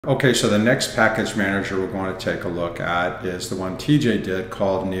Okay, so the next package manager we're going to take a look at is the one TJ did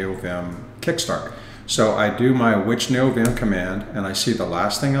called Neovim Kickstart. So I do my whichNeovim command and I see the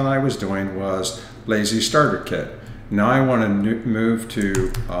last thing that I was doing was lazy starter kit. Now I want to move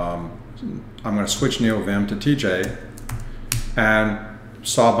to, I'm going to switch Neovim to TJ and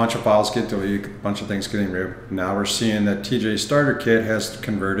saw a bunch of files get deleted, a bunch of things getting removed. Now we're seeing that TJ starter kit has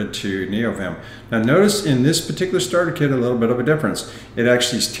converted to Neovim. Now notice in this particular starter kit a little bit of a difference. It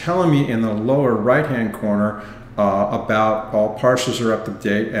actually is telling me in the lower right hand corner about all parsers are up to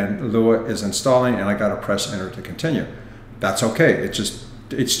date and Lua is installing and I got to press enter to continue. That's okay. It's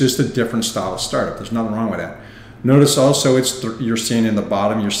just a different style of startup. There's nothing wrong with that. Notice also you're seeing in the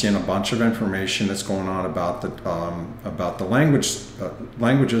bottom, you're seeing a bunch of information that's going on about the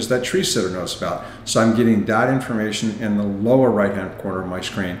languages that Tree Sitter knows about. So I'm getting that information in the lower right hand corner of my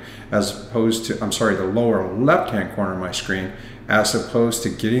screen as opposed to, I'm sorry, the lower left hand corner of my screen, as opposed to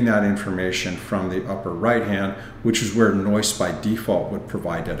getting that information from the upper right hand, which is where Noise by default would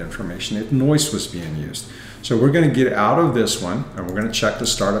provide that information if Noise was being used. So we're going to get out of this one and we're going to check the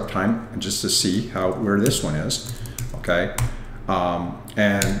startup time just to see where this one is. Okay,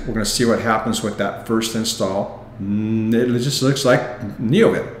 and we're going to see what happens with that first install. It just looks like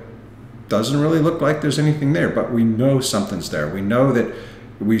Neovim. Doesn't really look like there's anything there, but we know something's there. We know that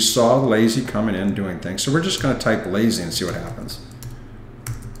we saw lazy coming in doing things. So we're just going to type lazy and see what happens.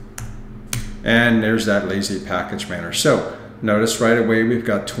 And there's that lazy package manager. So notice right away we've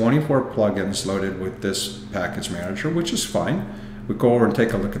got 24 plugins loaded with this package manager, which is fine. We go over and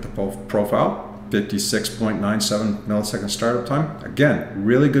take a look at the profile. 56.97 millisecond startup time. Again,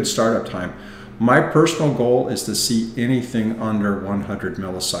 really good startup time. My personal goal is to see anything under 100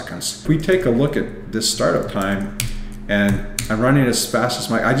 milliseconds. If we take a look at this startup time, and I'm running as fast as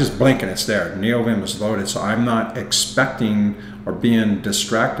I just blink and it's there. Neovim is loaded, so I'm not expecting or being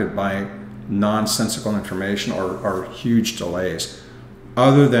distracted by nonsensical information or huge delays,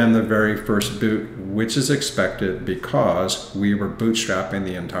 other than the very first boot, which is expected because we were bootstrapping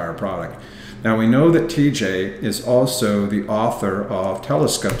the entire product. Now we know that TJ is also the author of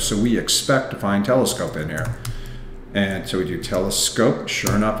Telescope, so we expect to find Telescope in here. And so we do Telescope,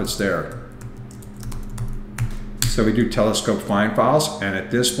 sure enough it's there. So we do Telescope find files, and at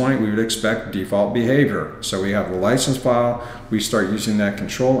this point we would expect default behavior. So we have the license file, we start using that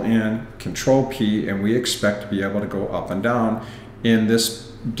Control-N, Control-P, and we expect to be able to go up and down in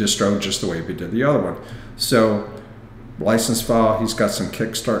this distro just the way we did the other one. So license file, he's got some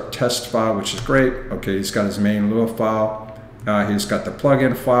kickstart test file, which is great. Okay, he's got his main Lua file. He's got the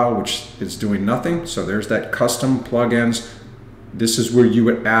plugin file, which is doing nothing. So there's that custom plugins. This is where you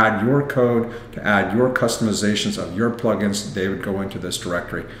would add your code to add your customizations of your plugins. They would go into this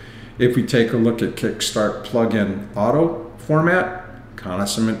directory. If we take a look at Kickstart plugin auto format, kind of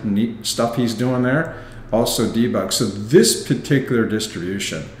some neat stuff he's doing there. Also debug. So this particular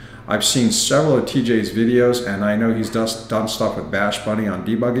distribution, I've seen several of TJ's videos and I know he's done stuff with Bash Bunny on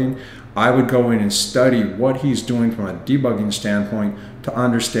debugging. I would go in and study what he's doing from a debugging standpoint to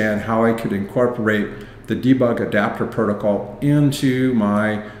understand how I could incorporate the Debug Adapter protocol into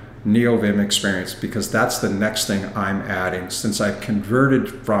my Neovim experience, because that's the next thing I'm adding. Since I've converted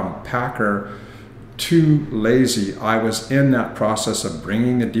from Packer to lazy, I was in that process of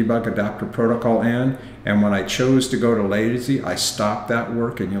bringing the Debug Adapter protocol in, and when I chose to go to lazy, I stopped that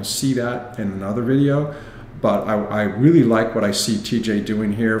work, and you'll see that in another video. But I really like what I see TJ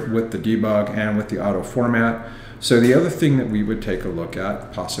doing here with the debug and with the auto format. So the other thing that we would take a look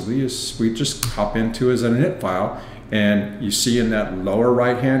at possibly is we just hop into as an init file, and you see in that lower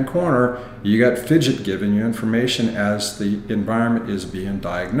right hand corner you got Fidget giving you information as the environment is being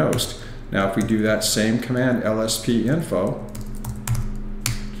diagnosed. Now if we do that same command lsp info,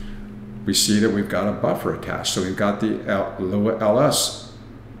 we see that we've got a buffer attached. So we've got the Lua ls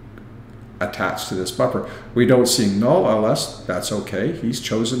attached to this buffer. We don't see null ls, that's okay. He's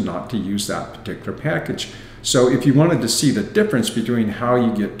chosen not to use that particular package. So if you wanted to see the difference between how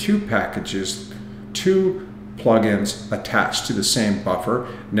you get two packages, two plugins attached to the same buffer,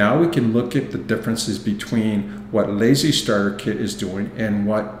 now we can look at the differences between what Lazy Starter Kit is doing and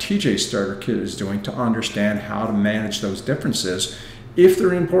what TJ Starter Kit is doing to understand how to manage those differences if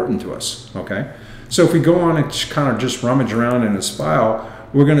they're important to us, okay? So if we go on and kind of just rummage around in this file,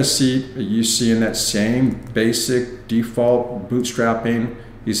 we're gonna see, you see in that same basic default bootstrapping,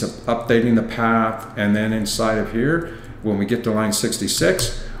 he's updating the path, and then inside of here, when we get to line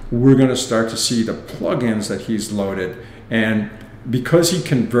 66, we're going to start to see the plugins that he's loaded. And because he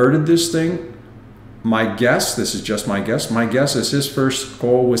converted this thing, my guess, this is just my guess is his first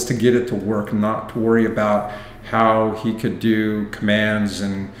goal was to get it to work, not to worry about how he could do commands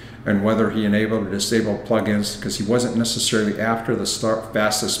and whether he enabled or disabled plugins, because he wasn't necessarily after the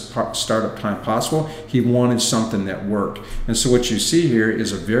fastest startup time possible. He wanted something that worked. And so what you see here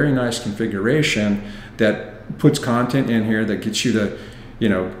is a very nice configuration that puts content in here that gets you to,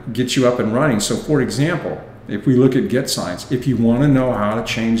 get you up and running. So for example, if we look at get signs, if you want to know how to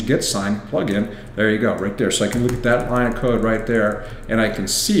change get sign plugin, there you go, right there. So I can look at that line of code right there, and I can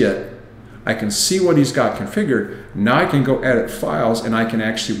see it. I can see what he's got configured. Now I can go edit files, and I can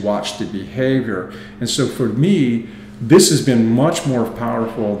actually watch the behavior. And so for me, this has been much more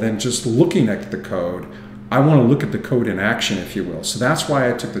powerful than just looking at the code. I want to look at the code in action, if you will. So that's why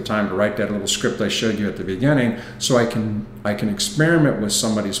I took the time to write that little script I showed you at the beginning, so I can experiment with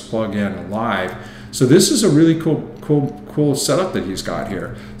somebody's plugin live. So this is a really cool setup that he's got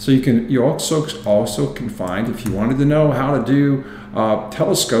here. So you also can find, if you wanted to know how to do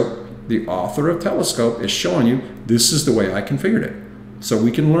Telescope, the author of Telescope is showing you this is the way I configured it. So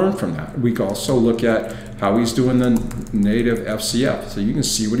we can learn from that. We can also look at how he's doing the native FCF. So you can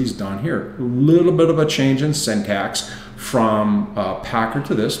see what he's done here. A little bit of a change in syntax from Packer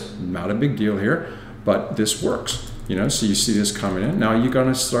to this. Not a big deal here, but this works. So you see this coming in. Now you're going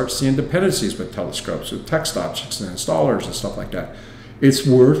to start seeing dependencies with Telescopes, with text objects and installers and stuff like that. It's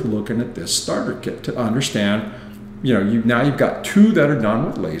worth looking at this starter kit to understand. Now you've got two that are done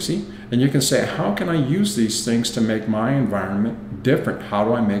with lazy, and you can say, how can I use these things to make my environment different? How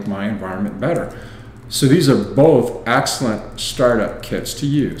do I make my environment better? So these are both excellent startup kits to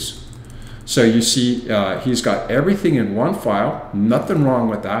use. So you see he's got everything in one file, nothing wrong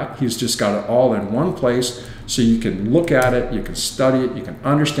with that. He's just got it all in one place, so you can look at it, you can study it, you can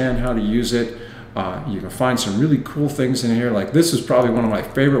understand how to use it. You can find some really cool things in here. Like this is probably one of my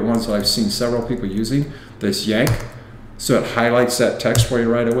favorite ones that I've seen several people using, this yank. So it highlights that text for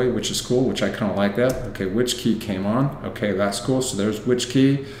you right away, which is cool, which I kind of like that. Okay, which key came on? Okay, that's cool. So there's which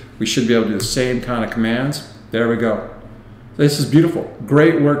key. We should be able to do the same kind of commands. There we go. This is beautiful.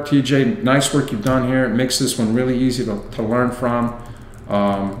 Great work, TJ. Nice work you've done here. It makes this one really easy to learn from.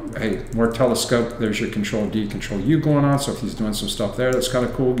 Hey, more Telescope. There's your Control D, Control U going on. So if he's doing some stuff there, that's kind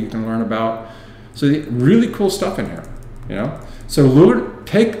of cool. You can learn about. So really cool stuff in here, So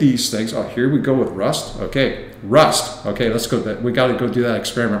take these things. Oh, here we go with Rust. Okay, Rust. Okay, let's go. We got to go do that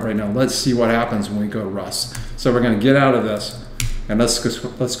experiment right now. Let's see what happens when we go to Rust. So we're going to get out of this, and let's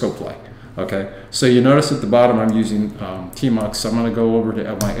go play. Okay. So you notice at the bottom I'm using tmux. So I'm going to go over to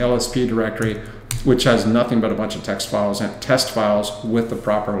my LSP directory, which has nothing but a bunch of text files and test files with the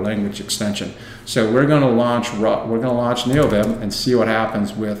proper language extension. So we're going to launch Neovim and see what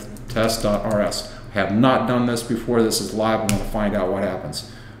happens with test.rs. I have not done this before. This is live. I'm going to find out what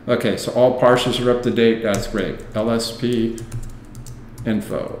happens. Okay, so all parsers are up to date. That's great. LSP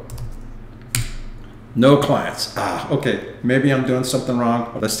info. No clients. Okay, maybe I'm doing something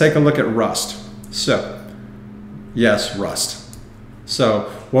wrong. Let's take a look at Rust. So, yes, Rust. So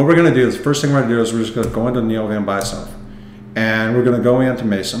what we're going to do is, the first thing we're going to do is we're just going to go into Neovim by itself. And we're going to go into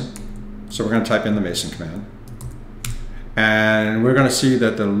Mason. So we're going to type in the Mason command. And we're going to see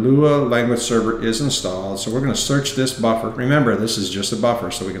that the Lua language server is installed. So we're going to search this buffer. Remember, this is just a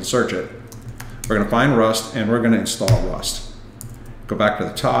buffer, so we can search it. We're going to find Rust, and we're going to install Rust. Go back to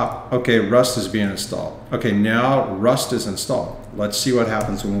the top. Okay, Rust is being installed. Okay, now Rust is installed. Let's see what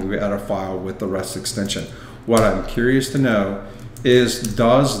happens when we add a file with the Rust extension. What I'm curious to know is,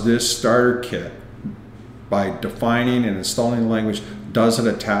 does this starter kit, by defining and installing the language, does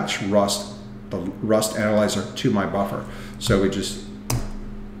it attach the Rust analyzer to my buffer? So we just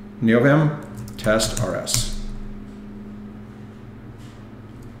Neovim test RS.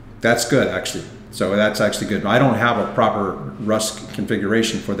 That's good, actually. So that's actually good. I don't have a proper Rust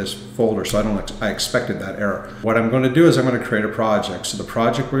configuration for this folder, so I expected that error. What I'm going to do is I'm going to create a project. So the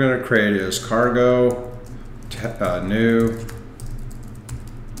project we're going to create is cargo new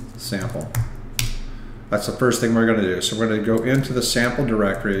sample. That's the first thing we're going to do. So we're going to go into the sample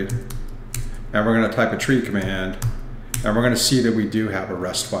directory, and we're going to type a tree command, and we're going to see that we do have a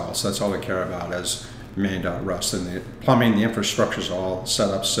Rust file. So that's all we care about as main.rust. And the plumbing, the infrastructure is all set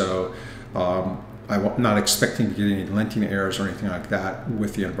up, so I'm not expecting to get any linting errors or anything like that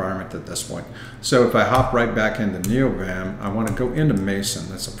with the environment at this point. So if I hop right back into Neovim, I want to go into Mason.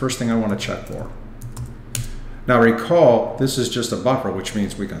 That's the first thing I want to check for. Now recall, this is just a buffer, which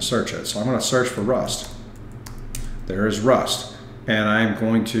means we can search it. So I'm going to search for Rust. There is Rust, and I'm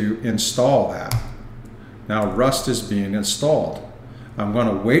going to install that. Now Rust is being installed. I'm going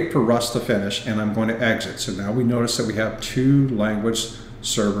to wait for Rust to finish, and I'm going to exit. So now we notice that we have 2 language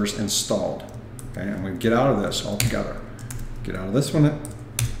servers installed. Okay, I'm going to get out of this altogether. Get out of this one,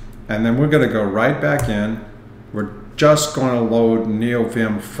 and then we're going to go right back in We're just going to load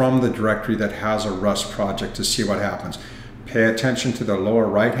Neovim from the directory that has a Rust project to see what happens. Pay attention to the lower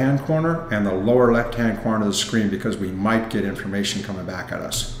right-hand corner and the lower left-hand corner of the screen because we might get information coming back at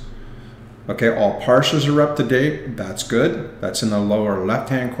us. Okay, all parsers are up to date. That's good. That's in the lower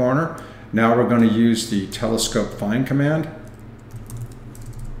left-hand corner. Now we're going to use the telescope find command.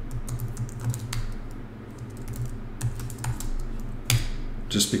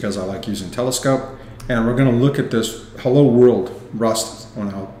 Just because I like using telescope. And we're going to look at this hello world Rust.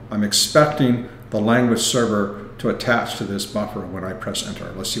 Now, I'm expecting the language server to attach to this buffer when I press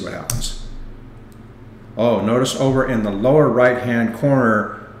enter. Let's see what happens. Oh, notice over in the lower right hand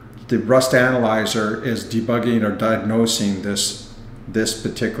corner, the Rust analyzer is debugging or diagnosing this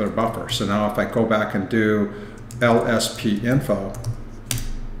particular buffer. So now if I go back and do lsp info,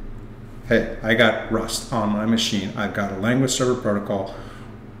 hey, I got Rust on my machine. I've got a language server protocol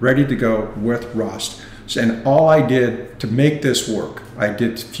ready to go with Rust. And all I did to make this work, I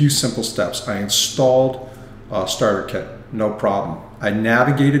did a few simple steps. I installed starter kit, no problem. I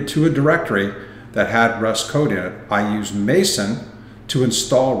navigated to a directory that had Rust code in it. I used Mason to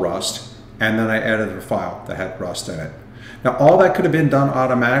install Rust, and then I edited a file that had Rust in it. Now all that could have been done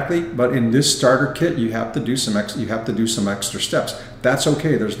automatically, but in this starter kit you have to do some extra steps. That's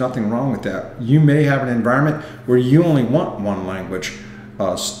okay, there's nothing wrong with that. You may have an environment where you only want one language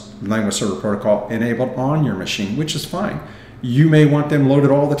server protocol enabled on your machine, which is fine. You may want them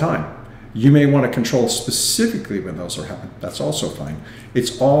loaded all the time. You may want to control specifically when those are happening. That's also fine.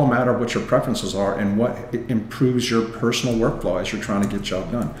 It's all a matter of what your preferences are and what improves your personal workflow as you're trying to get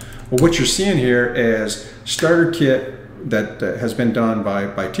job done. Well, what you're seeing here is starter kit that has been done by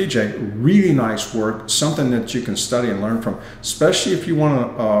TJ. Really nice work, something that you can study and learn from, especially if you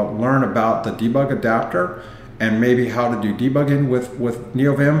want to learn about the debug adapter and maybe how to do debugging with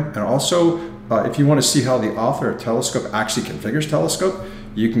Neovim. And also, if you want to see how the author of Telescope actually configures Telescope,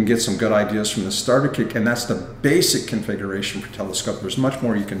 you can get some good ideas from the starter kit, and that's the basic configuration for Telescope. There's much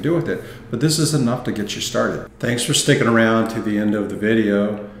more you can do with it, but this is enough to get you started. Thanks for sticking around to the end of the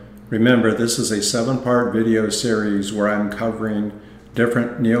video. Remember, this is a 7-part video series where I'm covering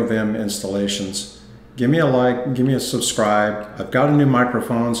different Neovim installations. Give me a like, give me a subscribe. I've got a new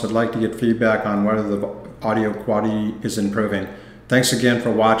microphone, so I'd like to get feedback on whether the audio quality is improving. Thanks again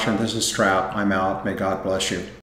for watching. This is Traap. I'm out. May God bless you.